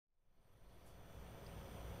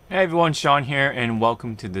Hey everyone, Sean here, and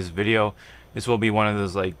welcome to this video. This will be one of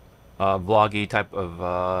those vloggy type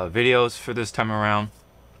of videos for this time around.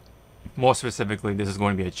 More specifically, this is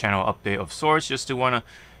going to be a channel update of sorts, just to want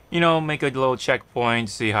to, make a little checkpoint,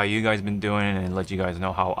 see how you guys been doing, and let you guys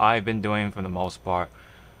know how I've been doing for the most part.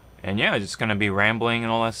 And yeah, just gonna be rambling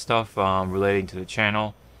and all that stuff relating to the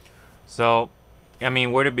channel. So, I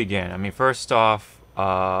mean, where to begin? I mean, first off,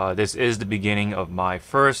 this is the beginning of my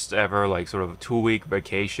first ever, sort of 2-week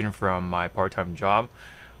vacation from my part-time job,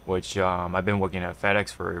 which I've been working at FedEx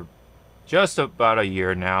for just about a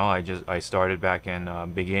year now. I started back in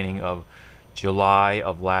beginning of July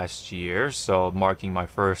of last year, so marking my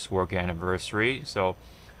first work anniversary. So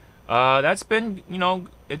that's been,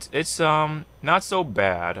 it's not so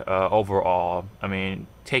bad overall. I mean,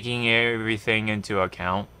 taking everything into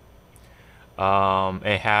account.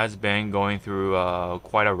 It has been going through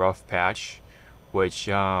quite a rough patch, which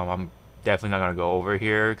I'm definitely not gonna go over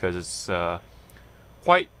here because it's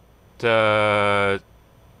quite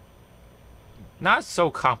not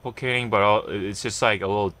so complicating, but it's just like a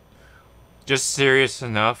little just serious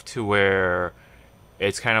enough to where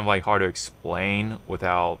it's kind of like hard to explain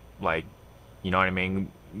without you know what I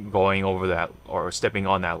mean, going over that or stepping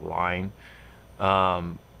on that line.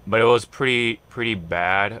 But it was pretty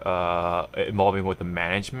bad involving with the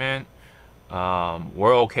management.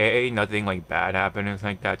 We're okay, nothing like bad happened, anything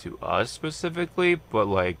like that to us specifically, but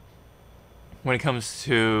like when it comes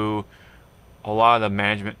to a lot of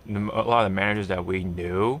the managers that we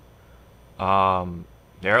knew,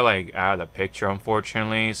 they're like out of the picture,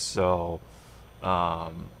 unfortunately. So,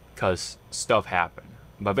 because stuff happened.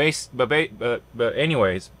 But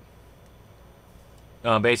anyways,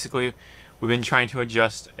 basically, we've been trying to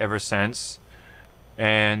adjust ever since,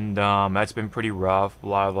 and that's been pretty rough. A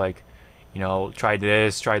lot of try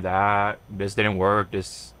this, try that. This didn't work.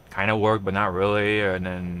 This kind of worked, but not really. And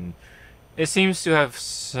then it seems to have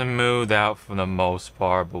smoothed out for the most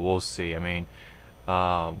part, but we'll see. I mean,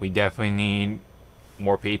 we definitely need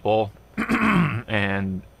more people,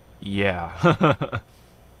 and yeah,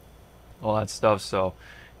 all that stuff. So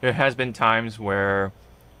there has been times where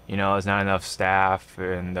there's not enough staff,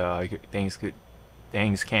 and things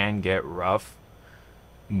can get rough.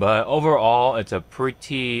 But overall, it's a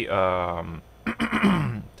pretty tolerable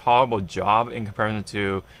job in comparison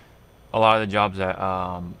to a lot of the jobs that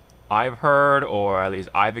I've heard, or at least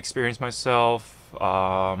I've experienced myself.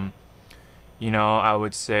 I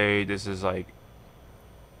would say this is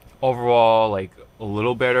overall a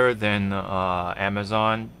little better than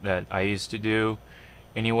Amazon that I used to do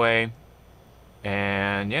anyway.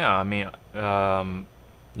 And yeah, I mean,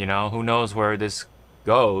 who knows where this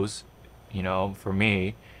goes, for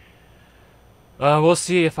me. We'll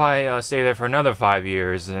see if I stay there for another 5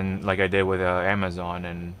 years, and like I did with Amazon,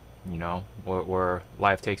 and where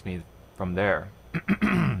life takes me from there.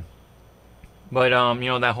 But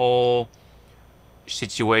that whole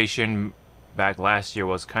situation back last year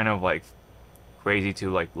was kind of crazy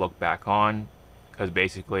to look back on, because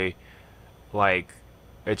basically like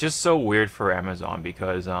it's just so weird for Amazon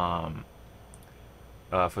because for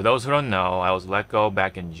those who don't know, I was let go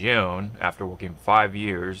back in June after working 5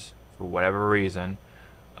 years for whatever reason.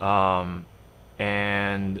 And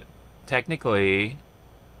technically,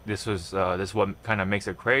 this what kind of makes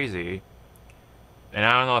it crazy. And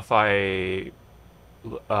I don't know if I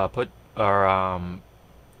put or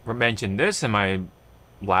mentioned this in my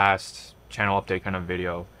last channel update kind of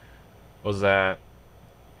video, was that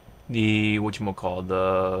the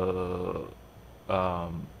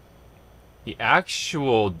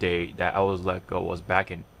actual date that I was let go was back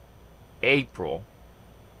in April.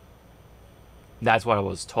 That's what I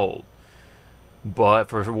was told. But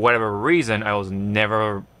for whatever reason, I was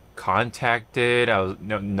never contacted. I was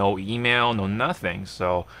no email, no nothing.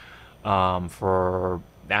 So for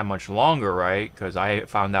that much longer, right? Because I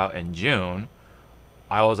found out in June,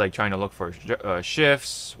 I was trying to look for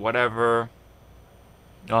shifts, whatever.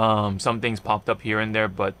 Some things popped up here and there,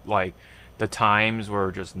 but the times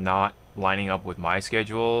were just not lining up with my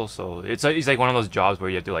schedule. So it's like one of those jobs where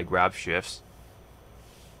you have to grab shifts,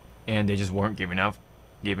 and they just weren't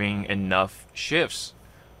giving enough shifts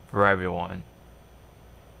for everyone.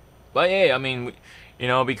 But yeah, I mean,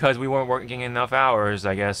 because we weren't working enough hours,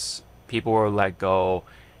 I guess people were let go,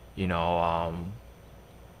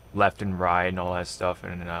 left and right and all that stuff,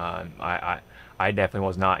 and I definitely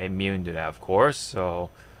was not immune to that, of course. So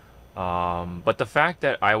but the fact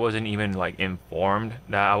that I wasn't even informed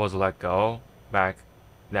that I was let go back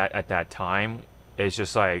at that time is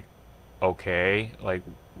just okay,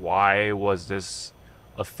 why was this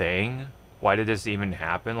a thing? Why did this even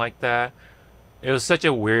happen like that? it was such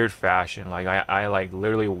a weird fashion. Like I like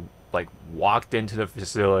literally like walked into the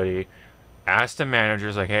facility, asked the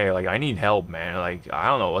managers like, hey, like I need help, man. Like I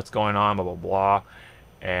don't know what's going on, blah blah blah,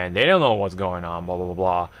 and they don't know what's going on, blah blah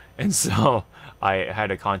blah. And so I had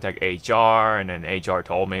to contact HR, and then HR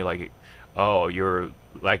told me like, oh, you're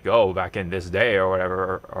let go back in this day or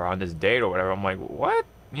whatever, or on this date or whatever. I'm like, what?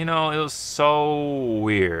 You know, it was so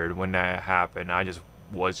weird when that happened. I just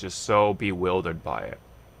was just so bewildered by it.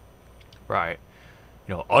 Right.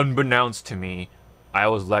 You know, unbeknownst to me, I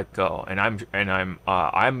was let go, and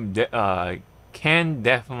can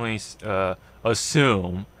definitely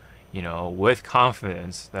assume, you know, with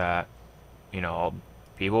confidence that, you know,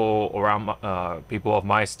 people of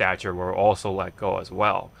my stature were also let go as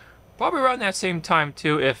well. Probably around that same time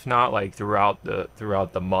too, if not like throughout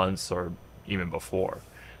the months or even before.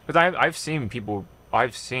 Because I've seen people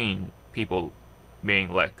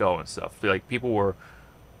being let go and stuff. Like people were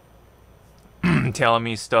telling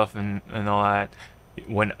me stuff and all that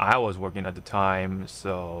when I was working at the time.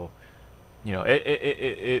 So, you know,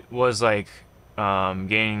 it was like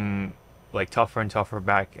getting like tougher and tougher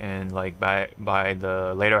back in like by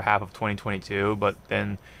the later half of 2022. But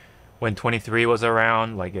then when 23 was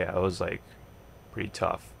around, like yeah, it was like pretty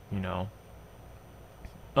tough, you know.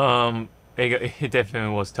 It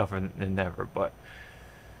definitely was tougher than ever, but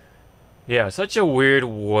yeah, such a weird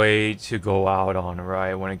way to go out on,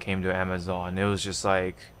 right? When it came to Amazon, it was just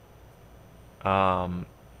like, um,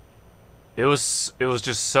 it was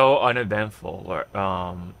just so uneventful,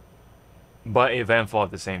 but eventful at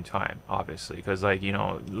the same time, obviously, because like you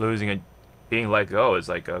know, being let go is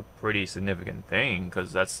like a pretty significant thing,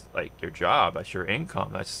 because that's like your job, that's your income,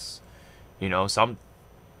 that's you know some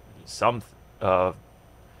uh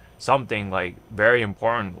something like very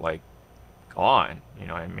important like gone. You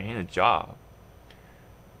know what I mean? A job.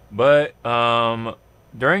 But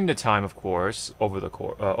during the time, of course, over the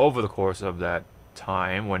course of that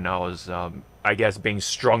time when I was, I guess, being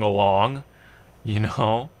strung along, you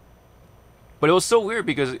know. But it was so weird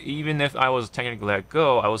because even if I was technically let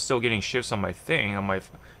go, I was still getting shifts on my thing, on my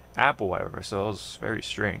app or whatever. So it was very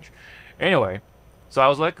strange. Anyway, so I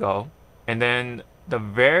was let go, and then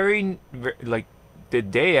like the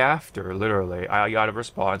day after, literally, I got a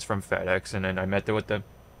response from FedEx, and then I met there with the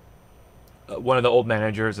one of the old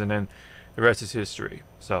managers, and then the rest is history.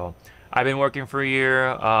 So I've been working for a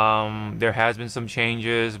year. There has been some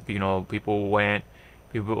changes. You know, people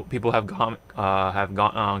have gone,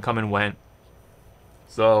 come and went.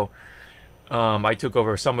 So I took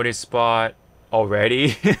over somebody's spot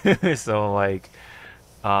already. So like,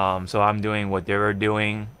 so I'm doing what they were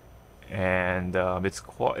doing, and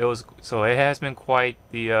it has been quite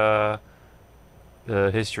the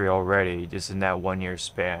history already, just in that 1 year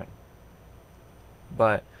span.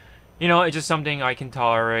 But you know, it's just something I can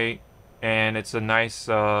tolerate, and it's a nice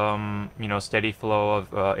you know, steady flow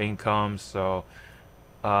of income. So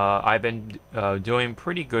I've been doing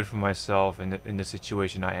pretty good for myself in the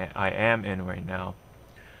situation I am in right now.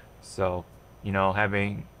 So you know,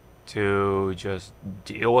 having to just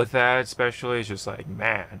deal with that, especially, is just like,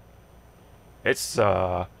 man, it's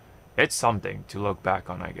uh it's something to look back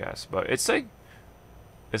on, I guess. But it's like,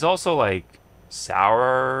 it's also like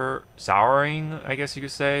souring, I guess you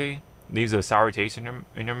could say. Leaves a sour taste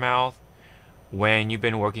in your mouth when you've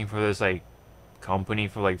been working for this like company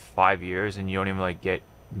for like 5 years and you don't even like get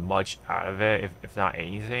much out of it, if not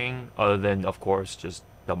anything, other than of course just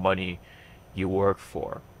the money you work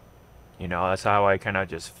for. You know, that's how I kind of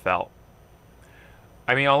just felt.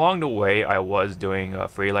 I mean, along the way, I was doing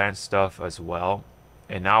freelance stuff as well.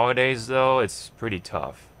 And nowadays, though, it's pretty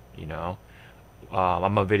tough, you know.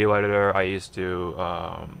 I'm a video editor. I used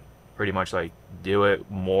to pretty much like do it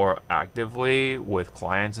more actively with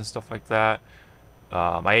clients and stuff like that.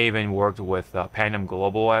 I even worked with Pandem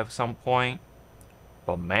Global at some point.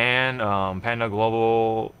 But man, Panda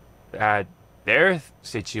Global had their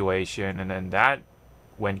situation, and then that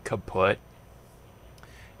went kaput.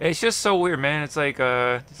 It's just so weird, man. It's like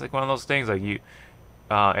one of those things. Like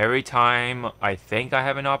every time I think I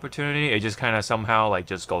have an opportunity, it just kind of somehow like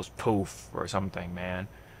just goes poof or something, man.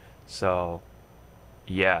 So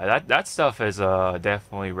yeah, that stuff is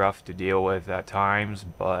definitely rough to deal with at times.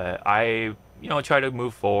 But I, you know, try to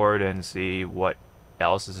move forward and see what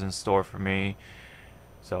else is in store for me.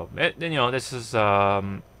 So you know, this is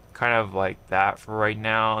kind of like that for right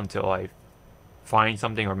now until I find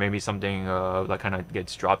something, or maybe something that kind of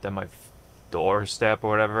gets dropped at my doorstep or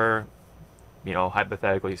whatever, you know,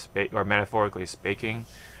 hypothetically or metaphorically speaking.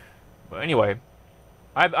 But anyway,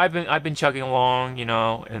 I've been chugging along, you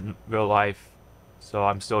know, in real life. So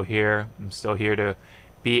I'm still here. I'm still here to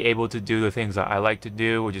be able to do the things that I like to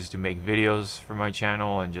do, which is to make videos for my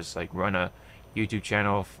channel and just like run a YouTube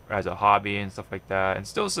channel as a hobby and stuff like that, and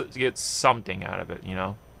still get something out of it, you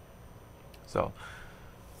know. So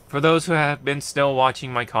for those who have been still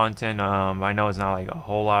watching my content, I know it's not like a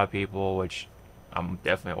whole lot of people, which I'm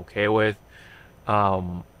definitely okay with,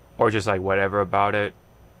 or just like whatever about it.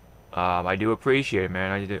 I do appreciate it,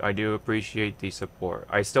 man. I do appreciate the support.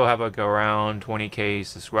 I still have like around 20K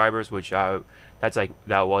subscribers, which that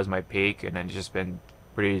was my peak, and then it's just been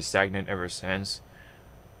pretty stagnant ever since.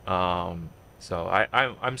 So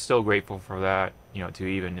I'm still grateful for that, you know, to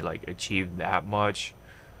even like achieve that much.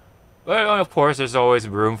 But of course, there's always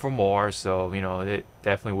room for more. So you know, it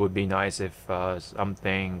definitely would be nice if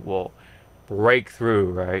something will break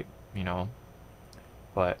through, right? You know,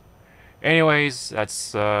 but. Anyways,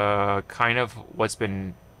 that's kind of what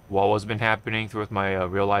was been happening through with my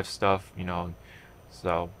real life stuff, you know.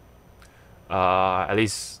 So at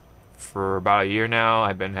least for about a year now,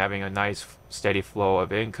 I've been having a nice steady flow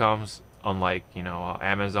of incomes, unlike, you know,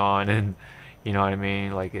 Amazon and you know what I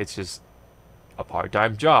mean. Like it's just a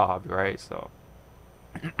part-time job, right? So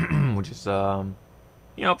which is you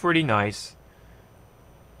know, pretty nice.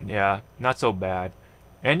 Yeah, not so bad.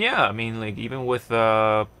 And yeah, I mean, like even with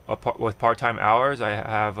with part-time hours, I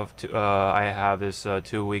have this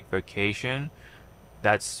 2 week vacation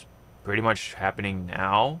that's pretty much happening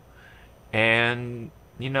now. And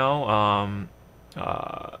you know,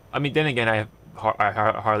 I mean, then again, I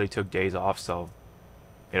hardly took days off, so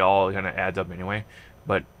it all kind of adds up anyway.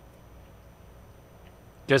 But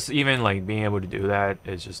just even like being able to do that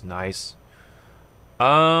is just nice.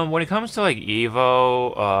 When it comes to like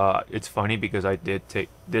Evo, it's funny because I did take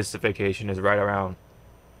this vacation is right around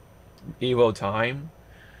Evo time.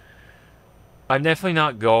 I'm definitely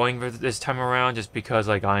not going for this time around just because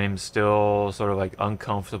like I'm still sort of like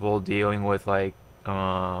uncomfortable dealing with like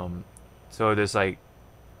so this like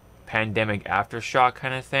pandemic aftershock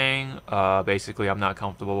kind of thing. Basically I'm not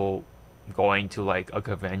comfortable going to like a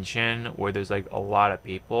convention where there's like a lot of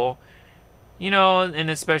people. You know, and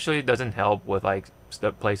especially it doesn't help with like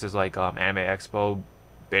places like Anime Expo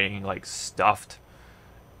being like stuffed,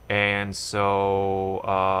 and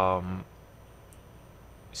so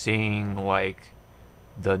seeing like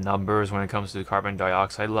the numbers when it comes to carbon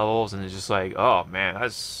dioxide levels, and it's just like, oh man,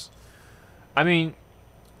 I mean,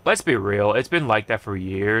 let's be real, it's been like that for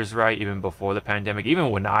years, right? Even before the pandemic,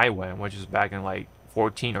 even when I went, which was back in like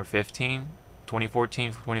 14 or 15,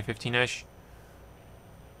 2014, 2015-ish.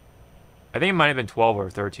 I think it might have been 12 or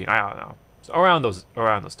 13. I don't know. So around those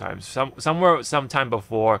times. Sometime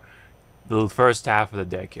before the first half of the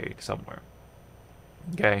decade somewhere.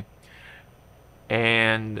 Okay.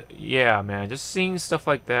 And yeah, man, just seeing stuff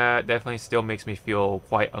like that definitely still makes me feel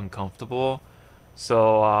quite uncomfortable.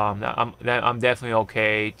 So I'm definitely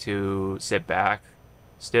okay to sit back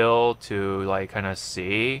still to like kind of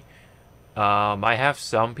see. I have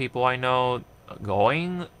some people I know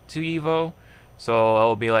going to Evo, so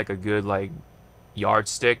it'll be like a good like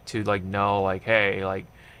yardstick to like know like, hey, like,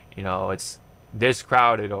 you know, it's this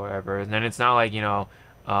crowded or whatever. And then it's not like, you know,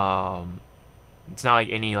 it's not like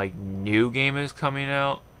any like new game is coming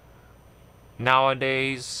out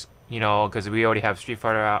nowadays, you know, because we already have Street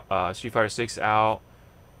Fighter 6 out.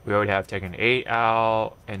 We already have Tekken 8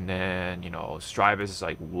 out, and then, you know, Strive is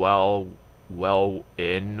like well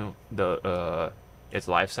in the its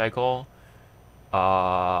life cycle.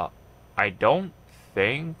 I don't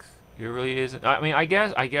think it really is. I mean, I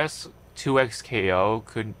guess 2XKO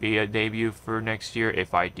could be a debut for next year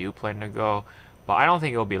if I do plan to go, but I don't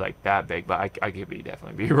think it'll be like that big. But I could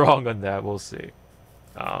definitely be wrong on that. We'll see.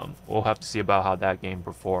 We'll have to see about how that game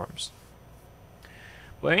performs.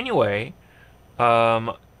 But anyway,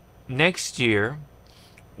 next year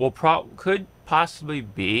could possibly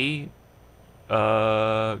be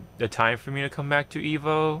the time for me to come back to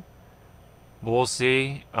Evo. We'll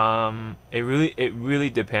see. It really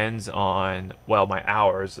depends on, well, my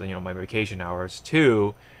hours, you know, my vacation hours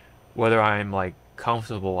too, whether I'm like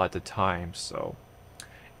comfortable at the time. So,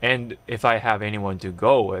 and if I have anyone to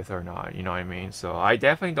go with or not, you know what I mean? So I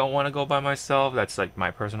definitely don't want to go by myself. That's like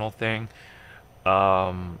my personal thing.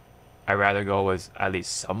 I'd rather go with at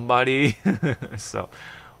least somebody. So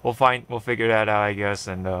we'll figure that out, I guess,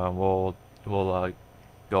 and we'll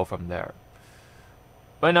go from there.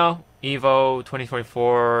 But no, Evo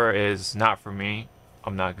 2024 is not for me.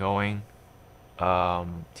 I'm not going.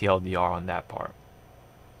 TLDR on that part.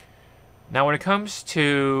 Now, when it comes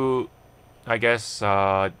to, I guess,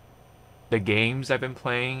 the games I've been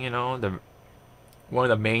playing, you know, one of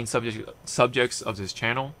the main subjects of this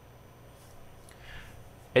channel,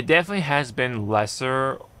 it definitely has been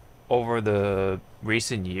lesser over the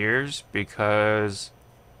recent years because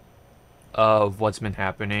of what's been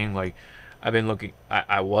happening. Like,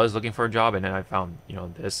 I was looking for a job, and then I found,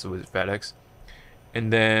 this with FedEx.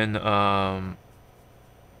 And then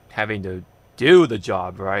having to do the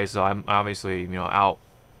job, right? So I'm obviously, out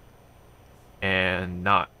and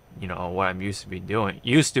not, what I'm used to be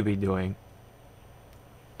doing.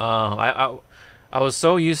 Um, I, I, I was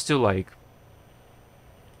so used to like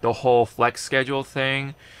the whole flex schedule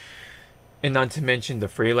thing, and not to mention the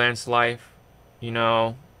freelance life,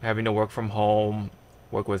 having to work from home,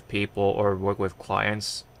 work with people or work with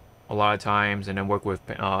clients a lot of times, and then work with,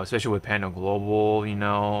 especially with Panda Global,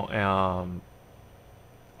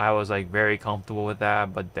 I was like very comfortable with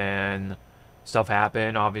that, but then stuff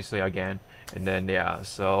happened, obviously, again, and then yeah,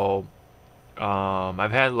 so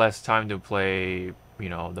I've had less time to play,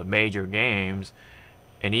 the major games,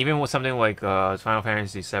 and even with something like Final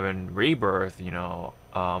Fantasy VII Rebirth,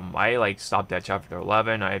 I like stopped at chapter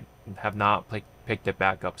 11. I have not picked it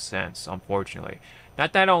back up since, unfortunately.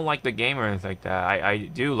 Not that I don't like the game or anything like that. I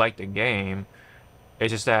do like the game.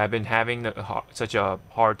 It's just that I've been having such a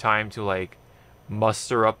hard time to like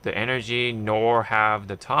muster up the energy, nor have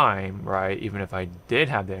the time, right? Even if I did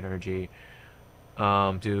have the energy,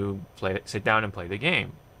 to sit down and play the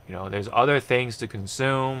game. There's other things to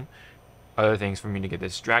consume, other things for me to get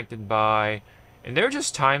distracted by, and there are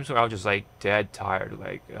just times where I was just like dead tired,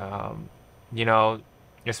 like, you know,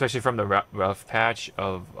 especially from the rough patch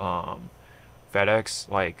of FedEx,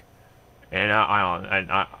 like, and I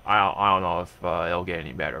don't know if it'll get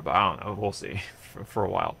any better, but I don't know, we'll see for a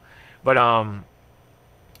while. But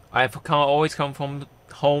always come from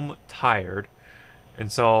home tired,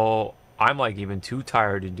 and so I'm like even too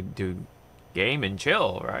tired to do game and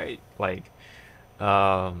chill, right? Like,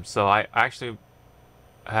 so I actually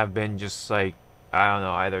have been just like, I don't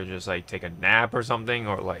know, either just like take a nap or something,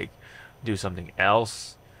 or like do something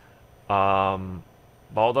else.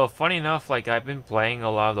 But although funny enough, like I've been playing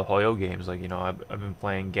a lot of the Hoyo games, like I've been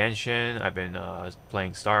playing Genshin, I've been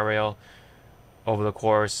playing Star Rail over the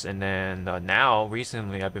course, and then now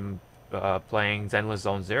recently I've been playing Zenless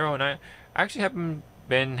Zone Zero, and I actually haven't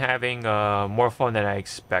been having more fun than I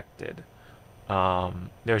expected.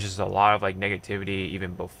 There's just a lot of like negativity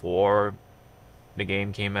even before the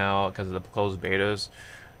game came out because of the closed betas.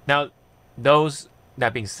 Now,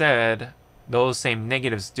 that being said, those same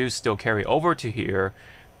negatives do still carry over to here,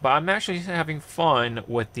 but I'm actually having fun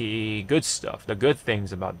with the good stuff, the good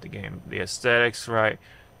things about the game. The aesthetics, right?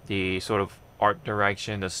 The sort of art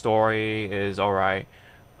direction, the story is alright.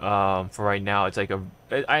 For right now, it's like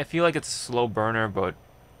I feel like it's a slow burner, but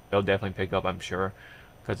it'll definitely pick up, I'm sure.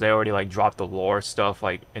 Because they already like dropped the lore stuff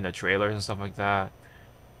like in the trailers and stuff like that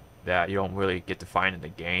you don't really get to find in the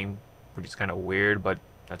game, which is kind of weird, but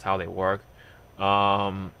that's how they work.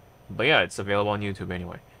 But yeah, it's available on YouTube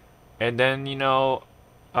anyway. And then,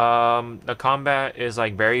 the combat is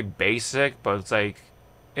like very basic, but it's like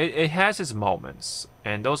it has its moments,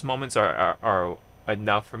 and those moments are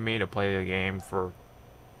enough for me to play the game for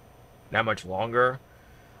that much longer.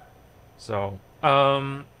 So,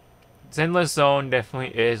 Zenless Zone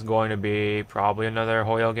definitely is going to be probably another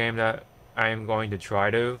Hoyo game that I am going to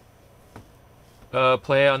try to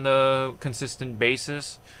play on the consistent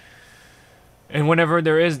basis. And whenever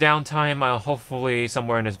there is downtime, I'll hopefully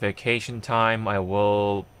somewhere in this vacation time, I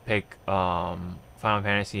will pick Final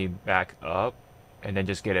Fantasy back up and then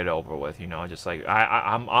just get it over with. Just like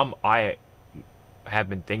I have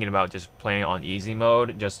been thinking about just playing on easy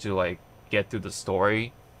mode just to like get through the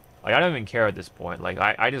story. Like I don't even care at this point. Like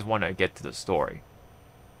I just want to get to the story.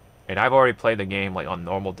 And I've already played the game like on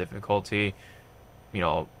normal difficulty,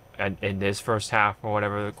 and in this first half or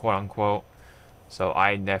whatever, quote unquote. So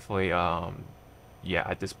I definitely, yeah,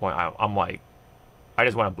 at this point, I'm like, I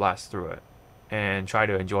just want to blast through it and try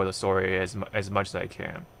to enjoy the story as much as I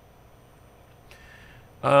can.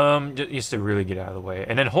 Just to really get out of the way,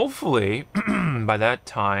 and then hopefully by that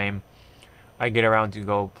time, I get around to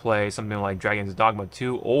go play something like Dragon's Dogma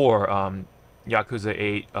 2 or Yakuza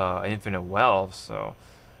 8 Infinite Wealth. So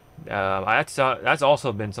that's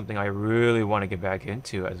also been something I really want to get back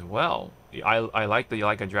into as well. I like the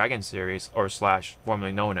Like a Dragon series, or slash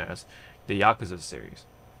formerly known as the Yakuza series.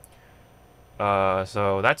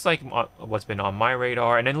 So that's like what's been on my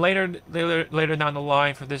radar. And then later down the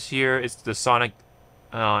line for this year, it's the Sonic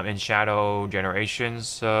and Shadow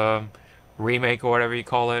Generations remake or whatever you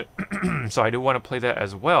call it. So I do want to play that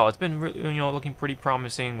as well. It's been looking pretty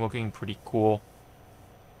promising, looking pretty cool.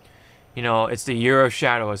 It's the year of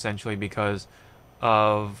Shadow essentially because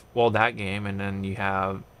of, well, that game, and then you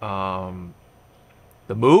have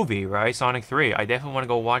the movie, right? Sonic 3. I definitely want to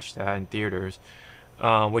go watch that in theaters.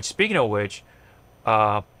 Which, speaking of which,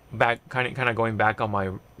 uh, back kind of going back on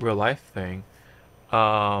my real life thing.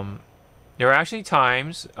 Um, there are actually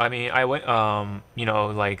times. I mean, I went. You know,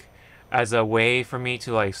 like as a way for me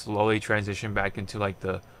to like slowly transition back into like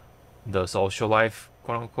the social life,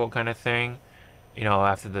 quote unquote, kind of thing. You know,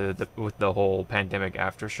 after the with the whole pandemic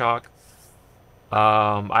aftershock.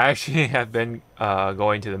 I actually have been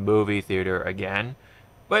going to the movie theater again,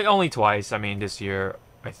 but only twice. I mean, this year,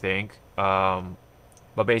 I think.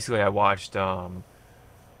 But basically, I watched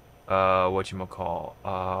whatchamacall,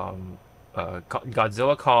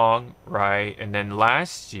 Godzilla Kong, right? And then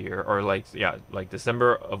last year, or like, yeah, like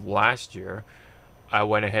December of last year, I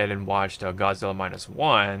went ahead and watched Godzilla Minus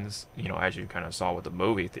Ones, you know, as you kind of saw with the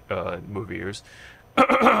movies.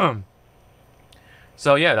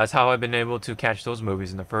 So yeah, that's how I've been able to catch those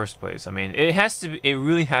movies in the first place. I mean, it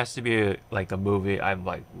really has to be like a movie I'm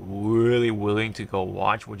like really willing to go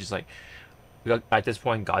watch, which is like at this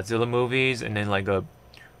point Godzilla movies, and then like a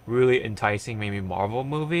really enticing maybe Marvel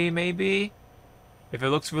movie, maybe if it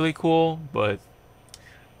looks really cool. But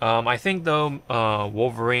I think though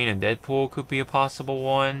Wolverine and Deadpool could be a possible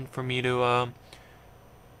one for me to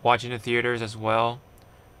watch in the theaters as well.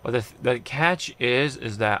 But the catch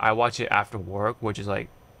is that I watch it after work, which is like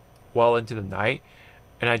well into the night,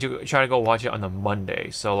 and I do try to go watch it on a Monday,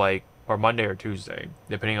 so like or Monday or Tuesday,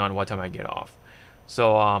 depending on what time I get off.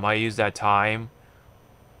 So I use that time,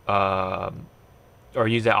 um, or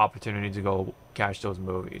use that opportunity to go catch those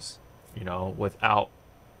movies, you know, without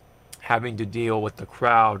having to deal with the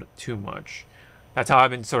crowd too much. That's how I've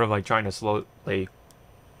been sort of like trying to slowly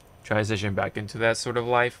transition back into that sort of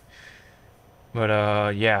life.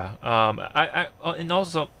 But yeah, and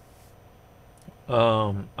also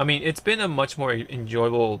I mean, it's been a much more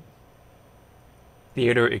enjoyable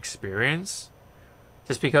theater experience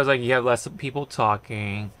just because like you have less people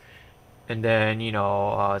talking, and then you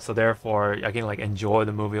know, so therefore I can like enjoy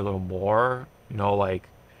the movie a little more. You know, like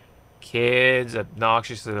kids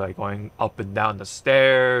obnoxiously like going up and down the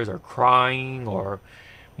stairs or crying, or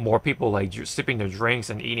more people like sipping their drinks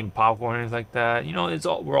and eating popcorn and things like that. You know,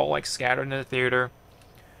 we're all like scattered in the theater.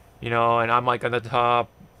 You know, and I'm like on the top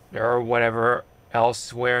or whatever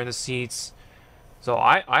elsewhere in the seats. So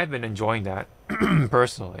I've been enjoying that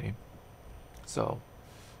personally. So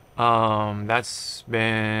that's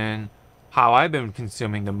been how I've been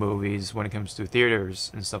consuming the movies when it comes to theaters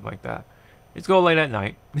and stuff like that. It's go late at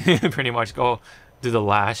night, pretty much go do the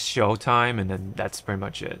last show time, and then that's pretty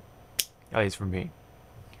much it. At least for me.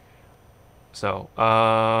 So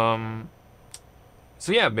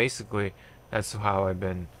so yeah, basically that's how I've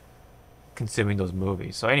been consuming those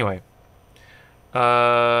movies. So anyway,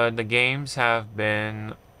 the games have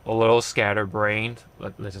been a little scatterbrained,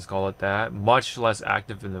 let's just call it that. Much less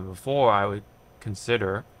active than before, I would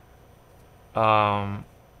consider. Um,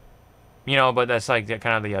 you know, but that's like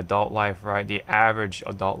kind of the adult life, right? The average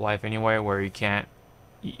adult life anyway, where you can't.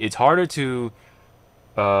 It's harder to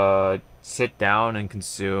sit down and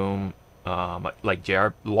consume like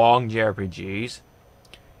long JRPGs,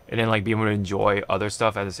 and then like be able to enjoy other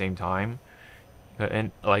stuff at the same time.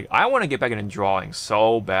 And like I want to get back into drawing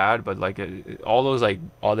so bad, but like all those like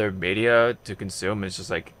other media to consume is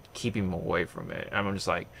just like keeping me away from it. And I'm just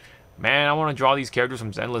like, man, I want to draw these characters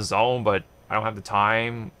from Endless Zone, but I don't have the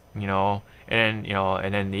time, you know. And then you know,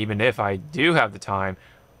 and then even if I do have the time,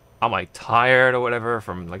 I'm like tired or whatever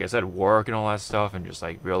from like I said, work and all that stuff, and just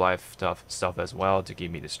like real life stuff as well to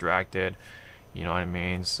keep me distracted. You know what I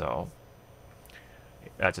mean? So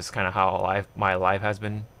that's just kind of how my life has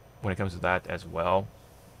been when it comes to that as well.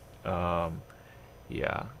 Um,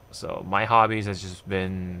 yeah. So my hobbies has just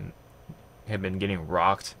been have been getting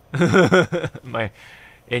rocked. My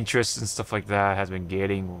interests and stuff like that has been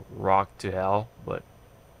getting rocked to hell. But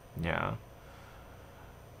yeah.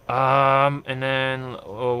 And then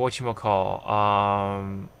what you call?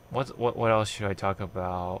 What else should I talk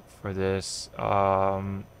about for this?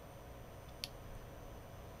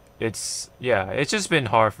 It's just been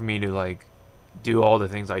hard for me to like do all the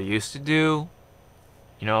things I used to do,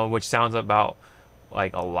 you know, which sounds about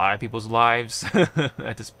like a lot of people's lives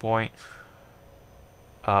at this point.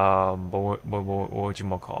 But what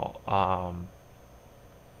you call?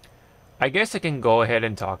 I guess I can go ahead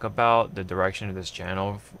and talk about the direction of this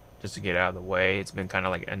channel just to get out of the way. It's been kind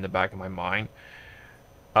of like in the back of my mind.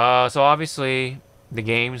 So obviously the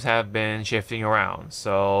games have been shifting around.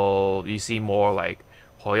 So you see more like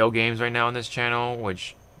Hoyo games right now on this channel,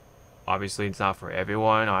 which obviously it's not for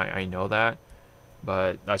everyone. I know that,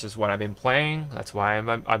 but that's just what I've been playing. That's why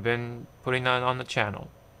I've been putting that on the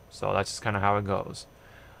channel. So that's just kind of how it goes.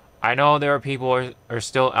 I know there are people are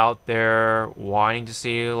still out there wanting to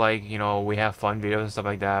see, like, you know, we have fun videos and stuff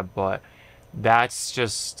like that, but that's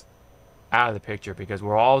just out of the picture because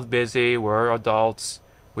we're all busy, we're adults,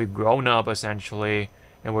 we've grown up essentially,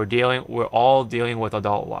 and we're all dealing with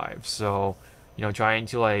adult lives. So, you know, trying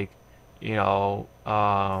to like, you know,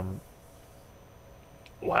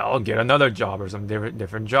 well, get another job or some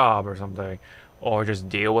different job or something, or just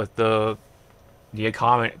deal with the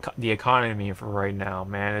economy for right now,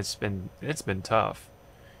 man. It's been tough,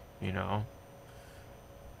 you know.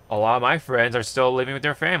 A lot of my friends are still living with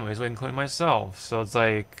their families, including myself. So it's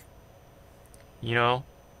like, you know,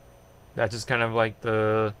 that's just kind of like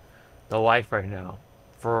the life right now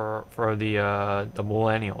for the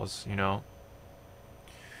millennials, you know.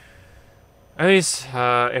 At least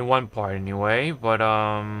in one part anyway. But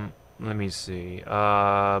let me see.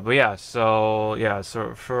 But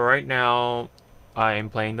so for right now, I am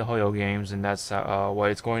playing the Hoyo games, and that's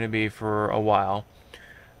what it's going to be for a while.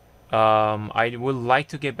 I would like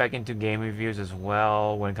to get back into game reviews as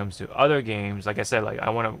well when it comes to other games. Like I said, like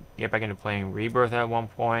I want to get back into playing Rebirth at one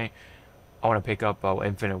point. I want to pick up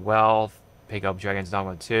Infinite Wealth, pick up Dragon's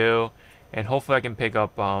Dogma 2, and hopefully I can pick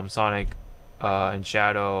up Sonic and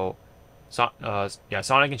Shadow,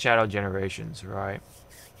 Sonic and Shadow Generations, right?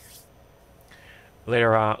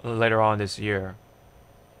 Later on this year.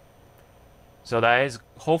 So that is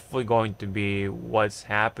hopefully going to be what's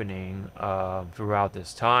happening throughout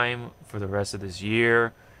this time for the rest of this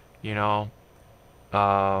year, you know.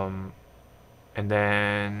 Um, and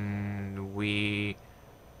then we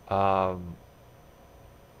um,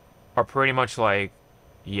 are pretty much like,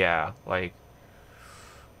 yeah, like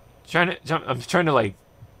I'm trying to like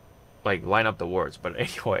line up the words, but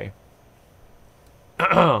anyway,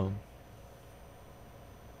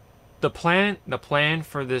 the plan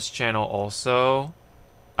for this channel also,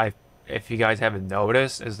 I if you guys haven't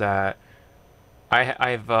noticed, is that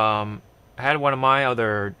I've had one of my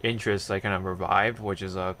other interests like kind of revived, which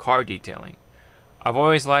is car detailing. I've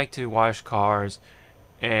always liked to wash cars,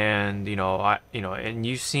 and and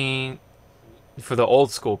you've seen, for the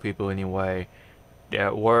old school people anyway,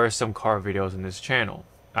 there were some car videos in this channel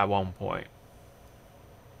at one point,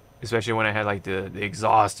 especially when I had like the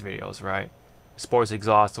exhaust videos, right? Sports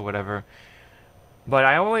exhaust or whatever. But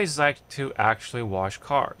I always like to actually wash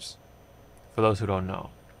cars, for those who don't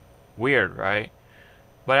know. Weird, right?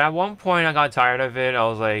 But at one point I got tired of it. I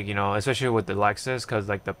was like, especially with the Lexus, because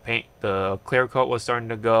like the clear coat was starting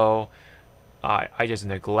to go. I just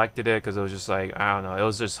neglected it because it was just like, I don't know, it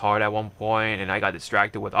was just hard at one point, and I got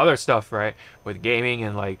distracted with other stuff, right? With gaming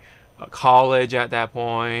and like college at that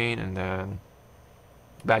point, and then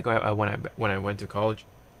back when I went to college,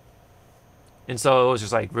 and so it was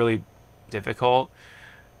just like really difficult,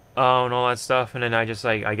 and all that stuff. And then I just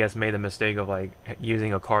like, I guess, made the mistake of like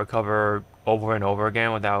using a car cover over and over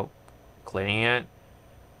again without cleaning it.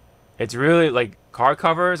 It's really like car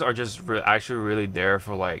covers are just actually really there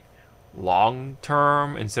for like long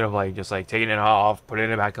term, instead of like just like taking it off, putting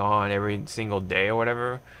it back on every single day or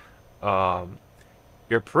whatever. Um,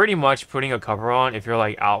 you're pretty much putting a cover on if you're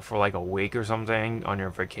like out for like a week or something on your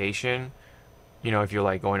vacation. If you're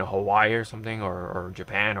like going to Hawaii or something, or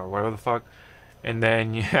Japan or whatever the fuck, and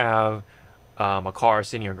then you have a car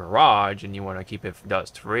sitting in your garage and you want to keep it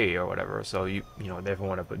dust free or whatever, so you definitely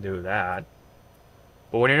want to do that.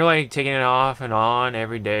 But when you're like taking it off and on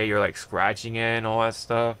every day, you're like scratching it and all that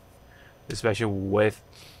stuff, especially with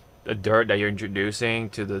the dirt that you're introducing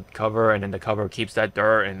to the cover, and then the cover keeps that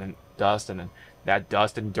dirt and then dust, and then that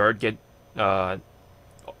dust and dirt get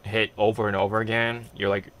hit over and over again. You're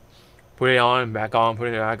like put it on and back on, put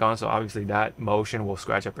it back on, so obviously that motion will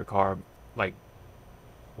scratch up your car like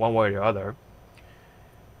one way or the other.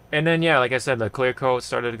 And then yeah, like I said, the clear coat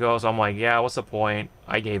started to go, so I'm like, yeah, what's the point?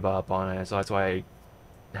 I gave up on it, so that's why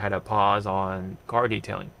I had a pause on car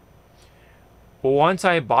detailing. But once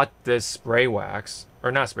I bought this spray wax,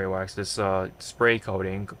 or not spray wax, this spray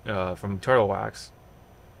coating from Turtle Wax,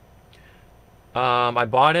 I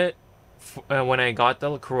bought it when I got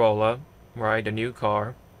the Corolla, right, the new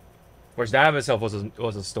car, which that of itself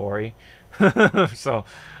was a story. So,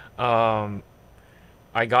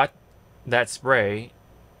 I got that spray,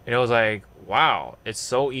 and it was like, wow, it's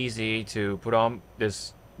so easy to put on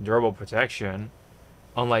this durable protection,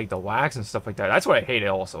 unlike the wax and stuff like that. That's what I hated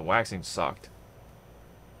also. Waxing sucked.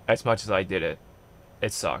 As much as I did it,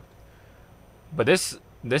 it sucked. But this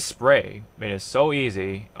spray made it so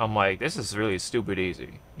easy. I'm like, this is really stupid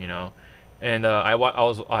easy, And I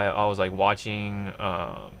was like watching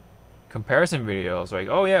comparison videos, like,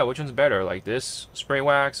 oh yeah, which one's better, like this spray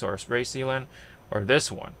wax or spray sealant, or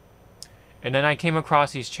this one. And then I came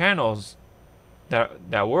across these channels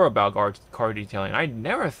that were about car detailing. I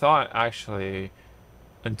never thought actually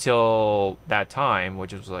until that time,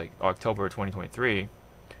 which was like October 2023,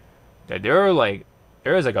 that there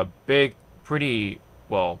is like a big, pretty,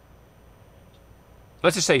 well,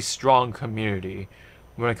 let's just say strong community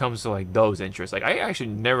when it comes to like those interests. Like I actually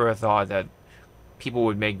never thought that people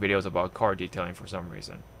would make videos about car detailing for some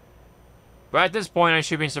reason. But at this point, I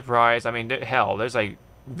should be surprised. I mean, hell, there's like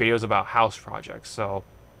videos about house projects, so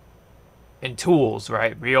and tools,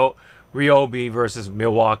 right? Ryobi versus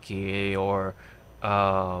Milwaukee, or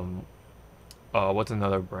um, what's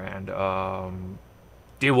another brand?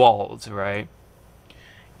 DeWalt, right?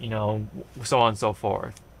 You know, so on and so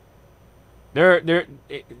forth. There,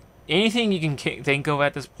 anything you can think of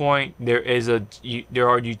at this point, there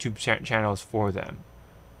are YouTube channels for them,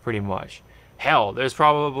 pretty much. Hell, there's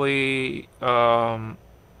probably well,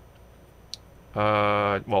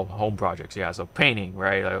 home projects, yeah, so painting,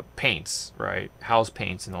 right? Paints, right? House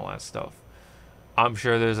paints and all that stuff. I'm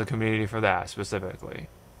sure there's a community for that specifically.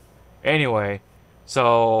 Anyway,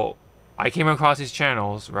 so I came across these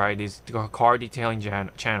channels, right? These car detailing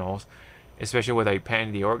channels, especially with like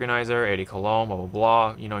Pan the Organizer, Eddie Cologne, blah blah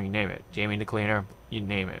blah, you know, you name it. Jamie the Cleaner, you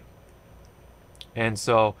name it. And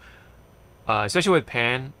so, especially with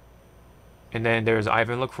Pan, and then there's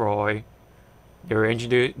Ivan LaCroix.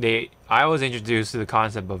 I was introduced to the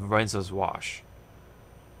concept of rinseless wash.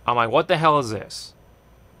 I'm like, what the hell is this?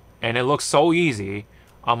 And it looks so easy.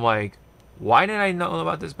 I'm like, why didn't I know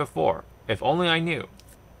about this before? If only I knew.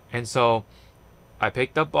 And so I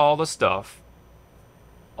picked up all the stuff,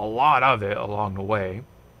 a lot of it along the way.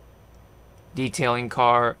 Detailing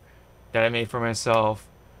cart that I made for myself.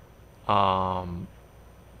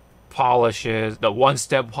 Polishes. The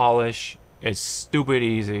one-step polish is stupid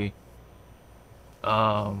easy.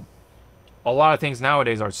 A lot of things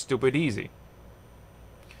nowadays are stupid easy.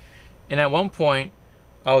 And at one point,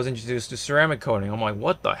 I was introduced to ceramic coating. I'm like,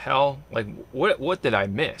 what the hell? Like, what did I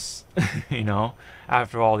miss? You know,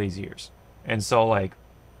 after all these years. And so, like,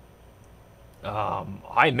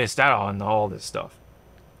 I missed out on all this stuff.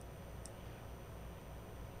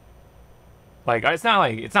 Like, it's not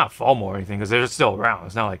FOMO or anything, because they're still around.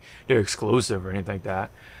 It's not like they're exclusive or anything like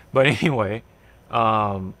that. But anyway,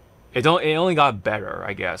 it only got better,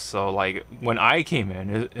 I guess. So like when I came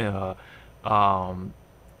in,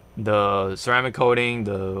 the ceramic coating,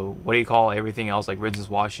 the what do you call everything else, like rinses,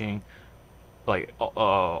 washing, like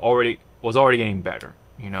already getting better,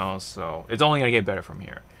 you know. So it's only gonna get better from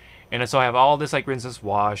here. And so I have all this like rinses,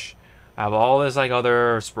 wash. I have all this like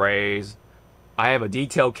other sprays. I have a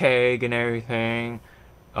detail keg and everything,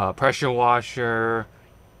 pressure washer.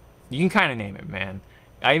 You can kind of name it, man.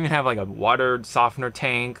 I even have like a water softener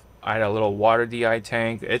tank. I had a little water DI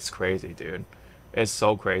tank. It's crazy, dude. It's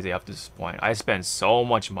so crazy up to this point. I spent so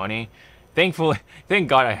much money. Thankfully, thank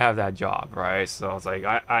God I have that job, right? So it's like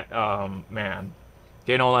man,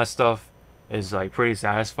 getting all that stuff is like pretty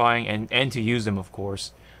satisfying, and to use them, of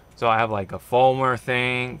course. So I have like a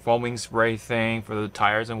foaming spray thing for the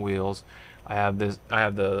tires and wheels. I have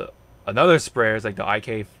another sprayer. It's like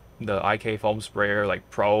the IK foam sprayer, like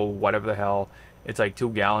Pro, whatever the hell. It's like 2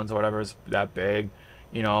 gallons or whatever. It's that big,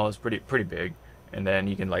 you know. It's pretty big. And then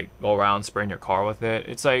you can like go around spraying your car with it.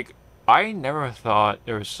 It's like, I never thought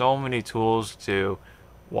there were so many tools to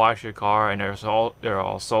wash your car, and they're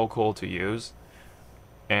all so cool to use.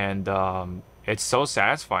 And it's so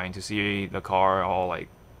satisfying to see the car all like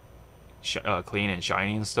clean and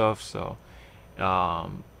shiny and stuff. So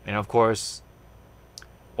and of course,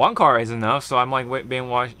 one car is enough. So I'm like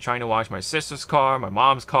trying to wash my sister's car, my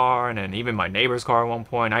mom's car, and then even my neighbor's car at one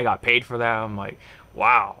point. I got paid for that. I'm like,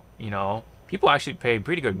 wow, you know, people actually pay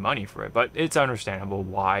pretty good money for it. But it's understandable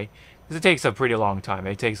why, because it takes a pretty long time.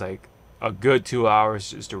 It takes like a good 2 hours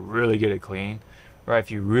just to really get it clean, right? If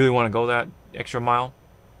you really want to go that extra mile.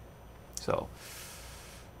 So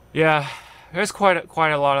yeah, there's quite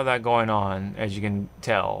a lot of that going on, as you can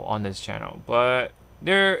tell on this channel. But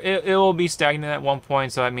it will be stagnant at one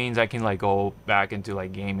point, so that means I can like go back into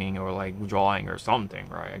like gaming or like drawing or something,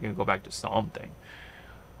 right? I can go back to something.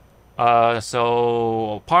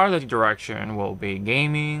 So part of the direction will be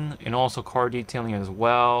gaming and also car detailing as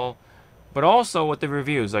well, but also with the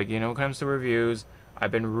reviews. Like, you know, when it comes to reviews, I've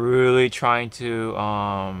been really trying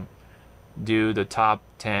to do the top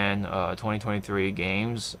 10 2023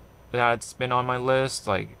 games that's been on my list.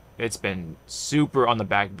 Like, it's been super on the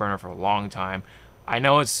back burner for a long time. I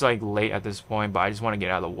know it's like late at this point, but I just want to get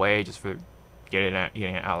out of the way, just for getting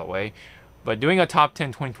it out of the way. But doing a top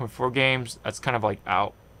 10 2024 games, that's kind of like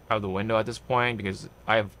out of the window at this point, because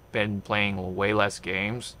I've been playing way less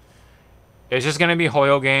games. It's just gonna be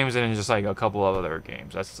Hoyo games and then just like a couple of other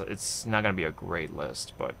games. It's not gonna be a great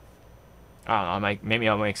list, but I don't know. Maybe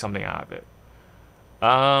I'll make something out of it.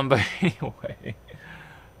 But anyway,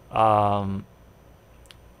 um,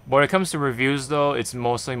 when it comes to reviews though, it's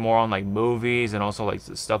mostly more on like movies and also like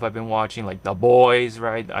the stuff I've been watching, like The Boys,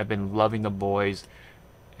 right? I've been loving The Boys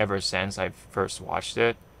ever since I first watched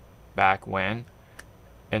it back when,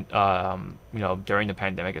 and you know, during the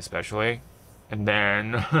pandemic especially, and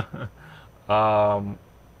then um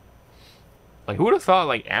like who would have thought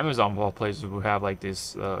like Amazon of all places would have like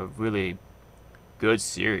this really good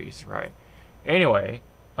series, right? Anyway,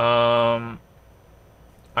 I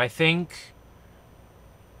think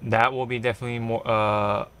that will be definitely more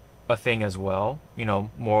a thing as well. You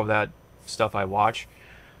know, more of that stuff I watch.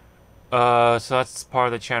 So that's part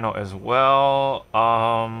of the channel as well.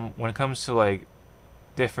 When it comes to like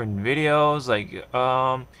different videos, like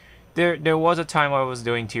there was a time I was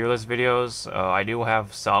doing tier list videos. I do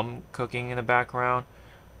have some cooking in the background,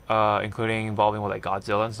 including involving with like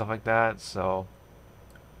Godzilla and stuff like that. So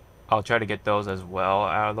I'll try to get those as well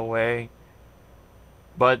out of the way.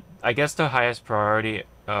 But I guess the highest priority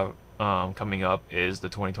coming up is the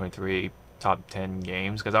 2023 top 10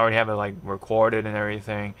 games because I already have it like recorded and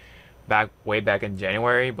everything way back in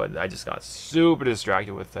January, but I just got super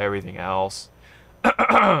distracted with everything else.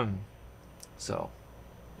 So,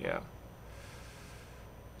 yeah.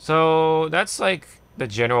 So that's like the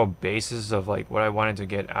general basis of like what I wanted to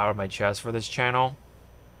get out of my chest for this channel.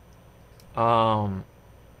 So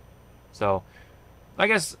I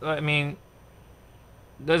guess I mean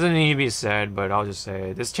doesn't need to be said, but I'll just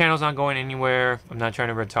say this channel's not going anywhere. I'm not trying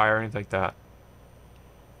to retire or anything like that.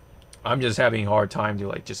 I'm just having a hard time to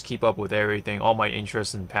like just keep up with everything, all my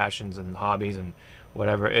interests and passions and hobbies and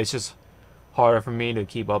whatever. It's just harder for me to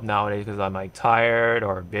keep up nowadays because I'm like tired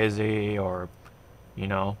or busy or, you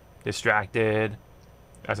know, distracted.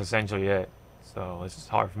 That's essentially it. So it's just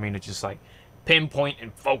hard for me to just like pinpoint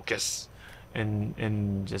and focus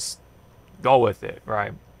and just go with it,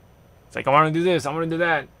 right? It's like I want to do this, I want to do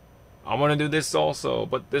that, I want to do this also,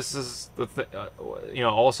 but this is the you know,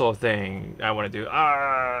 also a thing I want to do.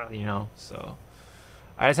 You know, so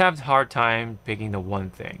I just have a hard time picking the one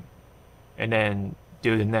thing, and then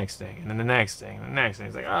do the next thing, and then the next thing, and the next thing.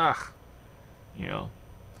 It's like you know.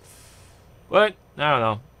 But I don't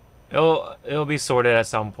know. It'll be sorted at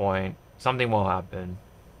some point. Something will happen,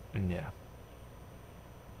 and yeah.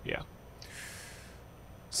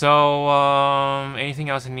 So, anything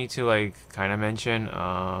else I need to like kind of mention?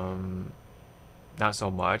 Not so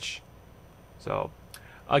much. So,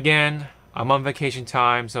 again, I'm on vacation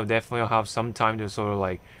time, so definitely I'll have some time to sort of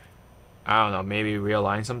like, I don't know, maybe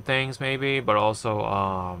realign some things, maybe, but also,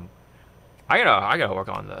 I gotta work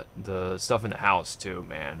on the stuff in the house too,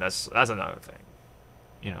 man. That's another thing,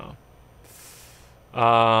 you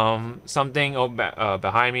know. Something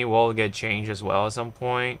behind me will get changed as well at some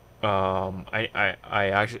point. I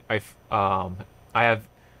have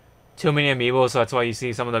too many amiibos, so that's why you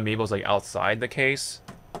see some of the amiibos like outside the case,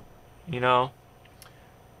 you know.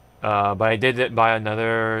 But I did buy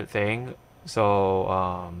another thing,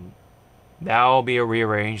 so that'll be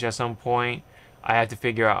rearranged at some point. I have to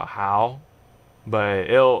figure out how,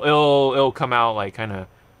 but it'll come out like kind of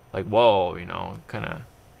like whoa, you know, kind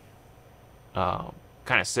of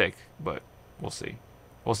sick, but we'll see.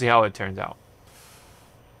 We'll see how it turns out.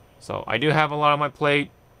 So I do have a lot on my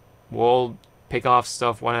plate. We'll pick off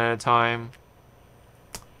stuff one at a time,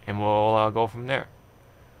 and we'll go from there.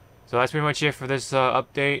 So that's pretty much it for this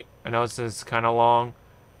update. I know it's kind of long,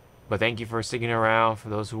 but thank you for sticking around, for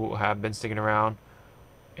those who have been sticking around.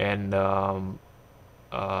 And I'm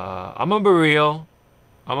gonna be real.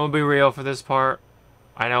 I'm gonna be real for this part.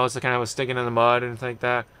 I know it's kind of a sticking in the mud and things like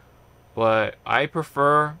that, but I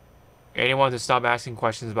prefer anyone to stop asking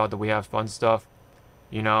questions about the We Have Fun stuff.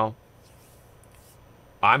 You know,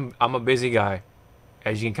 I'm a busy guy,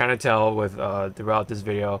 as you can kind of tell with throughout this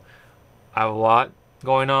video. I have a lot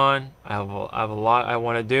going on. I have a lot I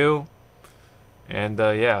want to do, and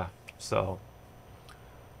yeah. So,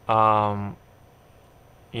 you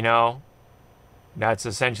know, that's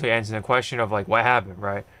essentially answering the question of like what happened,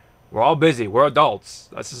 right? We're all busy. We're adults.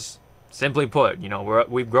 That's just simply put. You know,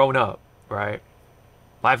 we've grown up, right?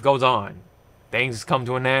 Life goes on. Things come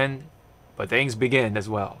to an end, but things begin as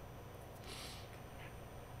well.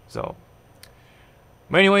 So,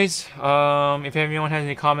 but anyways, if anyone has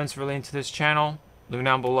any comments relating to this channel, leave them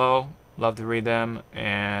down below. Love to read them.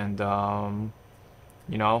 And,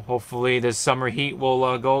 you know, hopefully this summer heat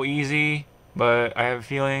will go easy. But I have a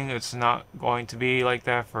feeling it's not going to be like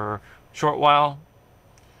that for a short while.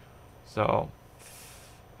 So,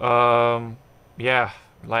 yeah.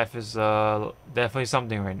 Life is definitely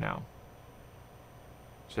something right now,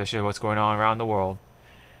 especially what's going on around the world.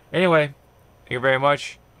 Anyway, thank you very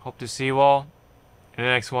much. Hope to see you all in the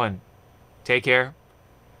next one. Take care.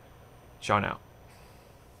 Ciao now.